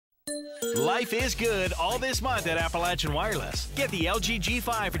Life is good all this month at Appalachian Wireless. Get the LG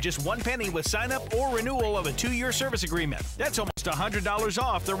G5 for just 1 penny with sign up or renewal of a 2-year service agreement. That's almost $100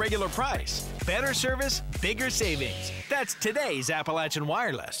 off the regular price. Better service, bigger savings. That's today's Appalachian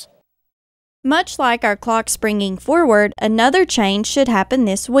Wireless. Much like our clock springing forward, another change should happen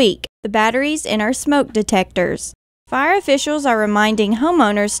this week: the batteries in our smoke detectors. Fire officials are reminding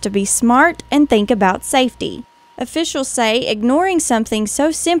homeowners to be smart and think about safety. Officials say ignoring something so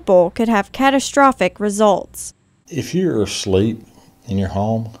simple could have catastrophic results. If you're asleep in your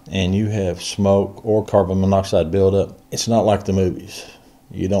home and you have smoke or carbon monoxide buildup, it's not like the movies.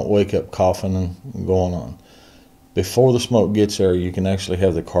 You don't wake up coughing and going on. Before the smoke gets there, you can actually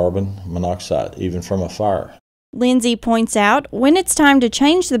have the carbon monoxide, even from a fire. Lindsay points out when it's time to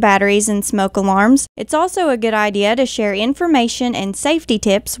change the batteries in smoke alarms, it's also a good idea to share information and safety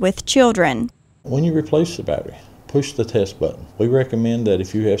tips with children. When you replace the battery, push the test button. We recommend that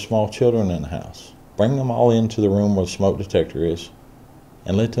if you have small children in the house, bring them all into the room where the smoke detector is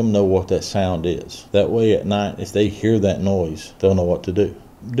and let them know what that sound is. That way at night, if they hear that noise, they'll know what to do.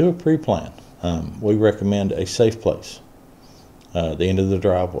 Do a pre-plan. We recommend a safe place, the end of the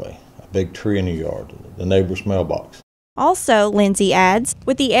driveway, a big tree in the yard, the neighbor's mailbox. Also, Lindsay adds,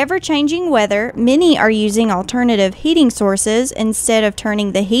 with the ever-changing weather, many are using alternative heating sources instead of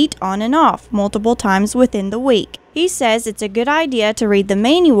turning the heat on and off multiple times within the week. He says it's a good idea to read the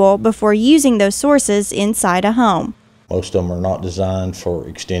manual before using those sources inside a home. Most of them are not designed for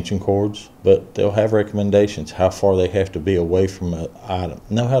extension cords, but they'll have recommendations how far they have to be away from an item.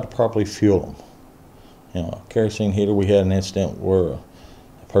 Know how to properly fuel them. You know, a kerosene heater, we had an incident where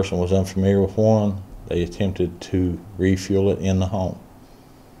a person was unfamiliar with one. They attempted to refuel it in the home.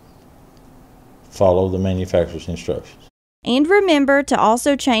 Follow the manufacturer's instructions. And remember to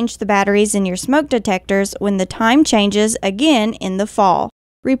also change the batteries in your smoke detectors when the time changes again in the fall.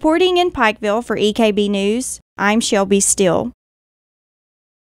 Reporting in Pikeville for EKB News, I'm Shelby Steele.